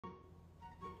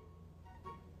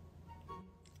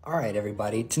Alright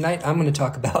everybody, tonight I'm going to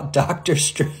talk about Doctor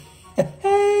Strange.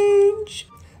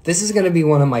 This is going to be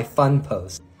one of my fun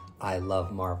posts. I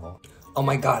love Marvel. Oh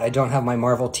my god, I don't have my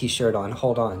Marvel t-shirt on,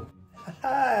 hold on.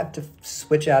 I have to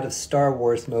switch out of Star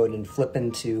Wars mode and flip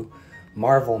into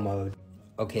Marvel mode.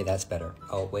 Okay, that's better.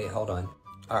 Oh wait, hold on.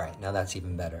 Alright, now that's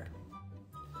even better.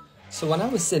 So when I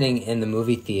was sitting in the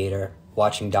movie theater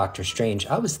watching Doctor Strange,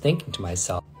 I was thinking to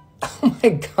myself, oh my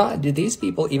god, do these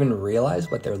people even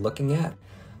realize what they're looking at?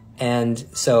 And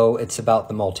so it's about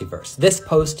the multiverse. This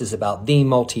post is about the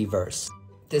multiverse.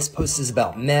 This post is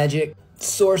about magic,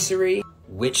 sorcery,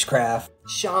 witchcraft,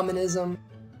 shamanism,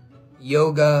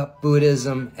 yoga,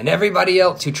 Buddhism, and everybody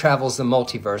else who travels the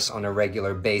multiverse on a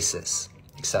regular basis,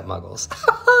 except muggles.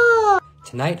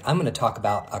 Tonight, I'm going to talk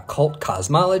about occult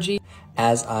cosmology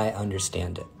as I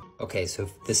understand it. Okay, so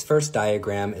this first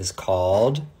diagram is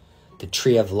called the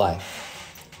Tree of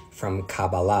Life from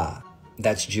Kabbalah.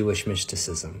 That's Jewish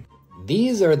mysticism.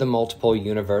 These are the multiple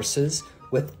universes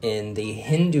within the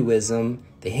Hinduism,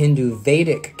 the Hindu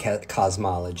Vedic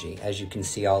cosmology. As you can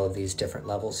see, all of these different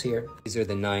levels here. These are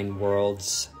the 9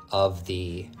 worlds of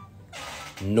the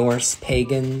Norse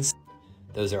pagans.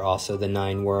 Those are also the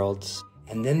 9 worlds.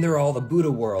 And then there are all the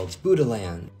Buddha worlds, Buddha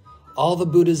land. All the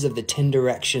Buddhas of the 10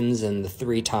 directions and the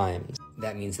 3 times.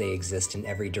 That means they exist in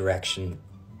every direction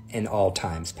in all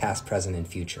times, past, present, and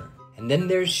future. And then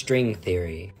there's string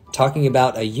theory, talking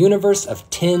about a universe of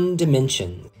 10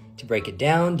 dimensions. To break it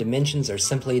down, dimensions are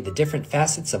simply the different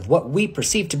facets of what we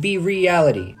perceive to be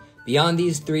reality. Beyond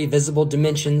these 3 visible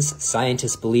dimensions,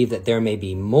 scientists believe that there may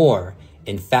be more.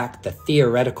 In fact, the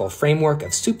theoretical framework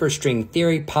of superstring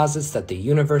theory posits that the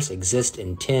universe exists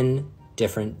in 10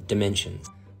 different dimensions.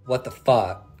 What the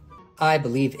fuck? I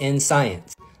believe in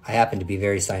science. I happen to be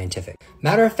very scientific.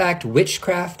 Matter of fact,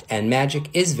 witchcraft and magic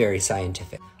is very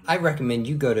scientific. I recommend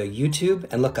you go to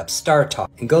YouTube and look up Star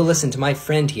Talk and go listen to my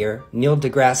friend here, Neil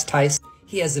deGrasse Tyson.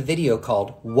 He has a video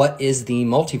called What is the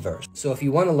Multiverse? So if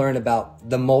you want to learn about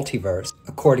the multiverse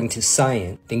according to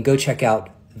science, then go check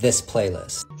out this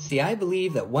playlist. See, I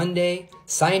believe that one day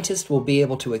scientists will be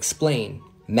able to explain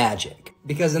magic,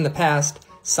 because in the past,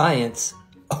 science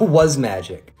was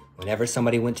magic. Whenever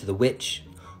somebody went to the witch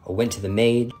or went to the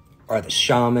mage or the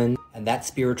shaman, and that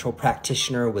spiritual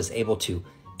practitioner was able to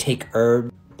take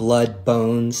herbs, blood,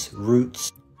 bones,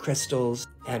 roots, crystals,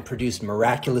 and produce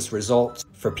miraculous results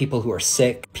for people who are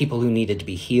sick, people who needed to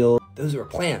be healed. Those were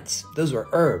plants. Those were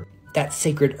herbs. That's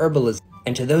sacred herbalism.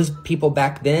 And to those people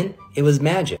back then, it was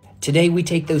magic. Today, we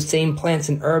take those same plants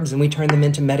and herbs and we turn them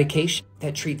into medication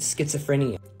that treats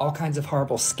schizophrenia, all kinds of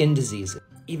horrible skin diseases,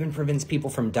 even prevents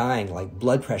people from dying, like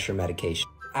blood pressure medication.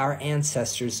 Our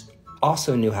ancestors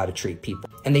also knew how to treat people,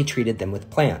 and they treated them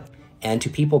with plants. And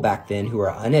to people back then who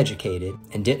were uneducated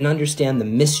and didn't understand the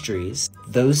mysteries,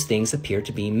 those things appeared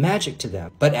to be magic to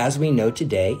them. But as we know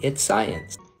today, it's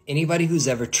science. Anybody who's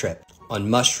ever tripped on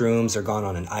mushrooms or gone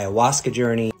on an ayahuasca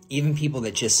journey, even people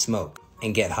that just smoke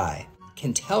and get high,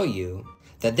 can tell you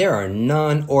that there are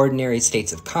non-ordinary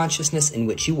states of consciousness in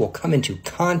which you will come into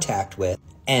contact with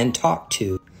and talk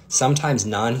to sometimes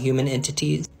non-human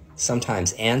entities,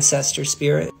 sometimes ancestor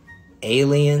spirit,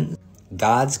 aliens,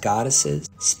 gods, goddesses,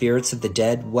 spirits of the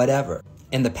dead, whatever.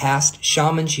 In the past,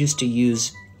 shamans used to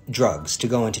use drugs to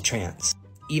go into trance,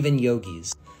 even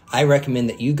yogis. I recommend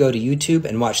that you go to YouTube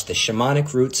and watch the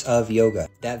shamanic roots of yoga.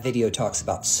 That video talks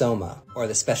about soma, or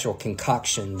the special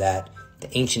concoction that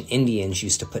the ancient Indians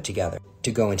used to put together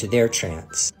to go into their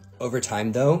trance. Over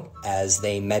time though, as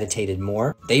they meditated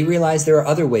more, they realized there are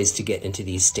other ways to get into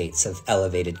these states of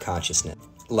elevated consciousness,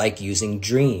 like using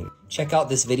dream. Check out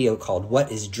this video called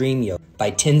What is Dream Yoga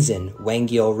by Tenzin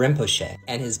Wangyal Rinpoche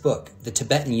and his book, The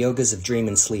Tibetan Yogas of Dream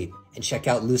and Sleep. And check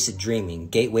out Lucid Dreaming,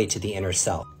 Gateway to the Inner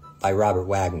Self by Robert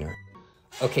Wagner.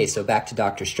 Okay, so back to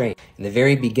Doctor Strange. In the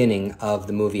very beginning of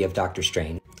the movie of Doctor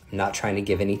Strange, I'm not trying to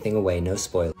give anything away, no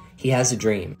spoiler, he has a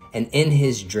dream. And in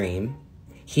his dream,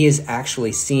 he is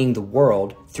actually seeing the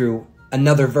world through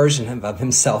another version of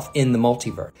himself in the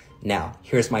multiverse. Now,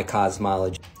 here's my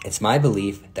cosmology. It's my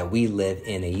belief that we live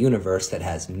in a universe that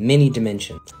has many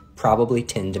dimensions, probably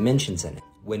 10 dimensions in it.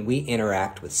 When we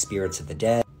interact with spirits of the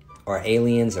dead, or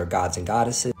aliens, or gods and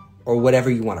goddesses, or whatever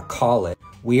you want to call it,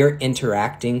 we are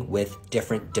interacting with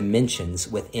different dimensions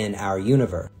within our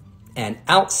universe. And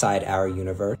outside our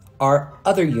universe are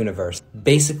other universes,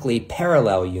 basically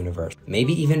parallel universe,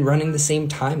 maybe even running the same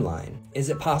timeline. Is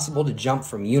it possible to jump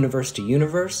from universe to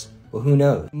universe? Well, who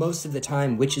knows? Most of the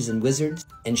time, witches and wizards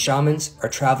and shamans are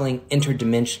traveling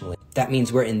interdimensionally. That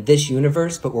means we're in this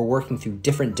universe, but we're working through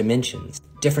different dimensions.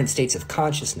 Different states of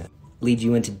consciousness lead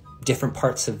you into different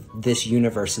parts of this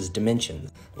universe's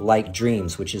dimensions, like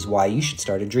dreams, which is why you should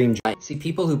start a dream journal. See,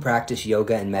 people who practice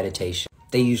yoga and meditation,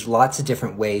 they use lots of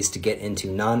different ways to get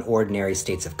into non-ordinary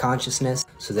states of consciousness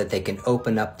so that they can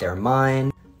open up their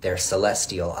mind, their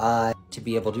celestial eye, to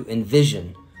be able to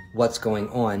envision what's going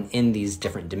on in these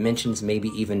different dimensions, maybe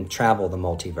even travel the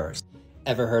multiverse.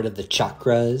 Ever heard of the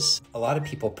chakras? A lot of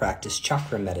people practice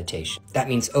chakra meditation. That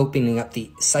means opening up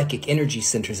the psychic energy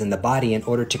centers in the body in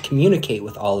order to communicate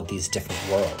with all of these different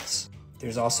worlds.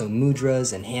 There's also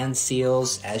mudras and hand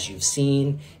seals, as you've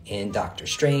seen in Doctor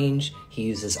Strange. He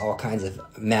uses all kinds of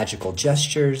magical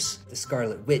gestures. The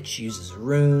Scarlet Witch uses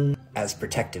runes as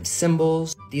protective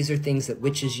symbols. These are things that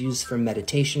witches use for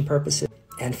meditation purposes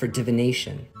and for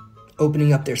divination,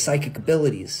 opening up their psychic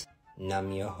abilities.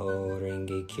 Nam-myoho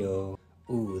Renge Kyo.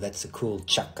 Ooh, that's a cool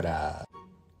chakra.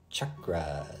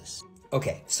 Chakras.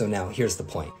 Okay, so now here's the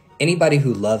point. Anybody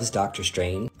who loves Doctor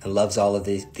Strange and loves all of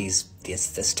this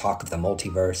talk of the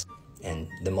multiverse and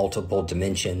the multiple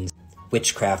dimensions,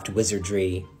 witchcraft,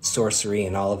 wizardry, sorcery,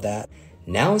 and all of that,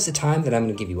 now is the time that I'm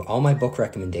going to give you all my book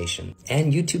recommendations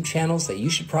and YouTube channels that you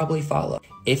should probably follow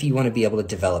if you want to be able to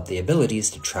develop the abilities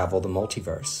to travel the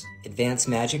multiverse. Advanced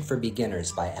Magic for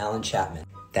Beginners by Alan Chapman.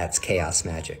 That's chaos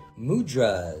magic.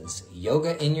 Mudras,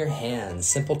 yoga in your hands,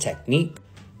 simple technique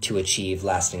to achieve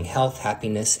lasting health,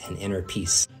 happiness, and inner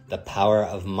peace. The power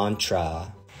of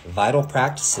mantra, vital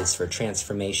practices for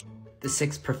transformation. The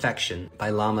Sixth Perfection by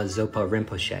Lama Zopa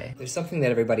Rinpoche. There's something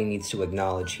that everybody needs to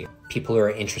acknowledge here. People who are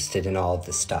interested in all of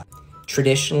this stuff.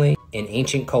 Traditionally, in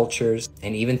ancient cultures,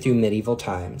 and even through medieval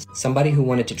times, somebody who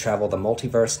wanted to travel the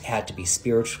multiverse had to be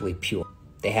spiritually pure.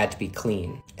 They had to be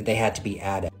clean, and they had to be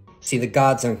adept. See, the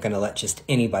gods aren't going to let just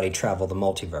anybody travel the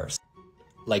multiverse.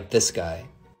 Like this guy.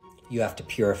 You have to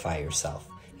purify yourself.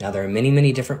 Now, there are many,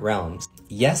 many different realms.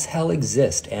 Yes, hell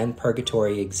exists and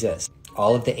purgatory exists.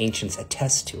 All of the ancients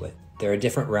attest to it. There are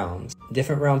different realms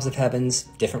of heavens,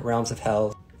 different realms of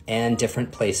hell, and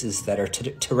different places that are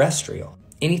terrestrial.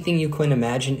 Anything you can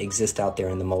imagine exists out there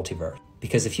in the multiverse.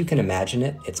 Because if you can imagine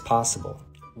it, it's possible.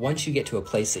 Once you get to a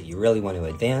place that you really want to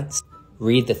advance,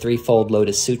 read the Threefold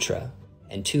Lotus Sutra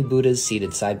and Two Buddhas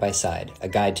Seated Side by Side, a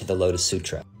guide to the Lotus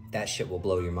Sutra. That shit will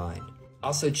blow your mind.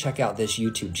 Also check out this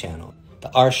YouTube channel, the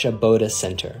Arsha Bodha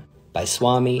Center by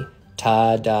Swami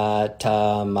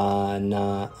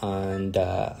Tadatamana.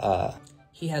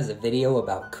 He has a video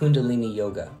about Kundalini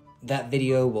Yoga. That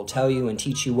video will tell you and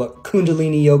teach you what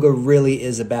Kundalini Yoga really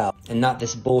is about, and not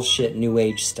this bullshit New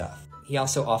Age stuff. He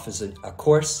also offers a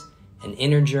course, an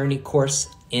inner journey course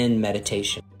in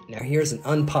meditation. Now here's an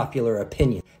unpopular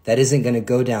opinion that isn't going to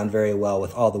go down very well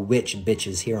with all the witch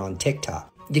bitches here on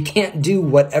TikTok. You can't do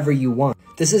whatever you want.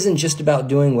 This isn't just about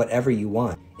doing whatever you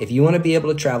want. If you want to be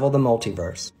able to travel the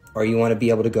multiverse, or you want to be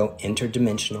able to go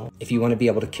interdimensional, if you want to be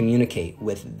able to communicate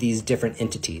with these different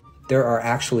entities, there are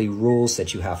actually rules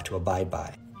that you have to abide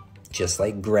by. Just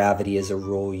like gravity is a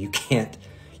rule, you can't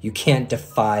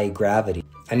defy gravity.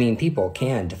 I mean, people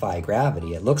can defy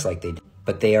gravity. It looks like they do,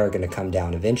 but they are going to come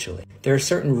down eventually. There are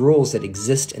certain rules that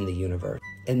exist in the universe.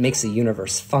 It makes the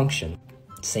universe function.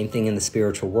 Same thing in the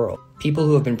spiritual world. People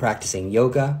who have been practicing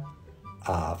yoga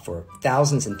for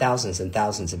thousands and thousands and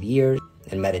thousands of years,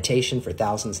 and meditation for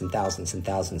thousands and thousands and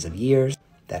thousands of years,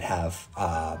 that have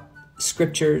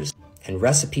scriptures and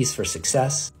recipes for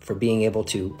success, for being able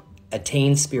to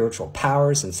attain spiritual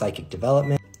powers and psychic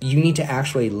development. You need to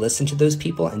actually listen to those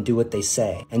people and do what they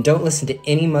say. And don't listen to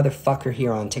any motherfucker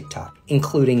here on TikTok,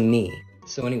 including me.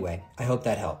 So anyway, I hope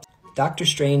that helped. Doctor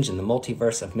Strange and the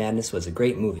Multiverse of Madness was a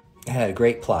great movie. It had a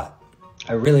great plot.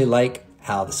 I really like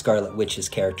how the Scarlet Witch's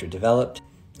character developed,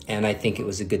 and I think it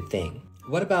was a good thing.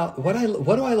 What do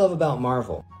I love about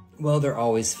Marvel? Well, they're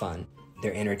always fun.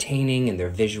 They're entertaining and they're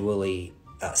visually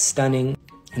stunning,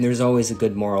 and there's always a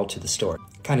good moral to the story.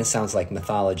 Kind of sounds like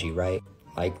mythology, right?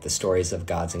 Like the stories of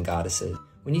gods and goddesses.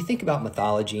 When you think about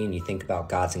mythology and you think about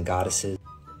gods and goddesses,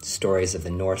 stories of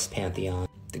the Norse pantheon,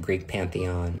 the Greek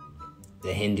pantheon,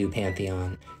 the Hindu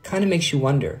pantheon, kind of makes you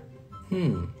wonder,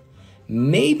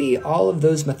 maybe all of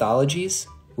those mythologies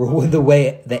were the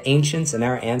way the ancients and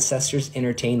our ancestors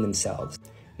entertained themselves.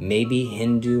 Maybe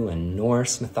Hindu and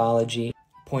Norse mythology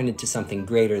pointed to something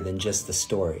greater than just the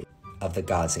story of the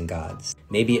gods and gods.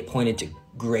 Maybe it pointed to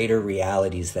greater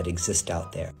realities that exist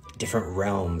out there. Different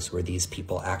realms where these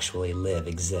people actually live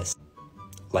exist.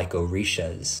 Like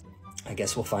Orishas. I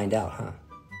guess we'll find out, huh?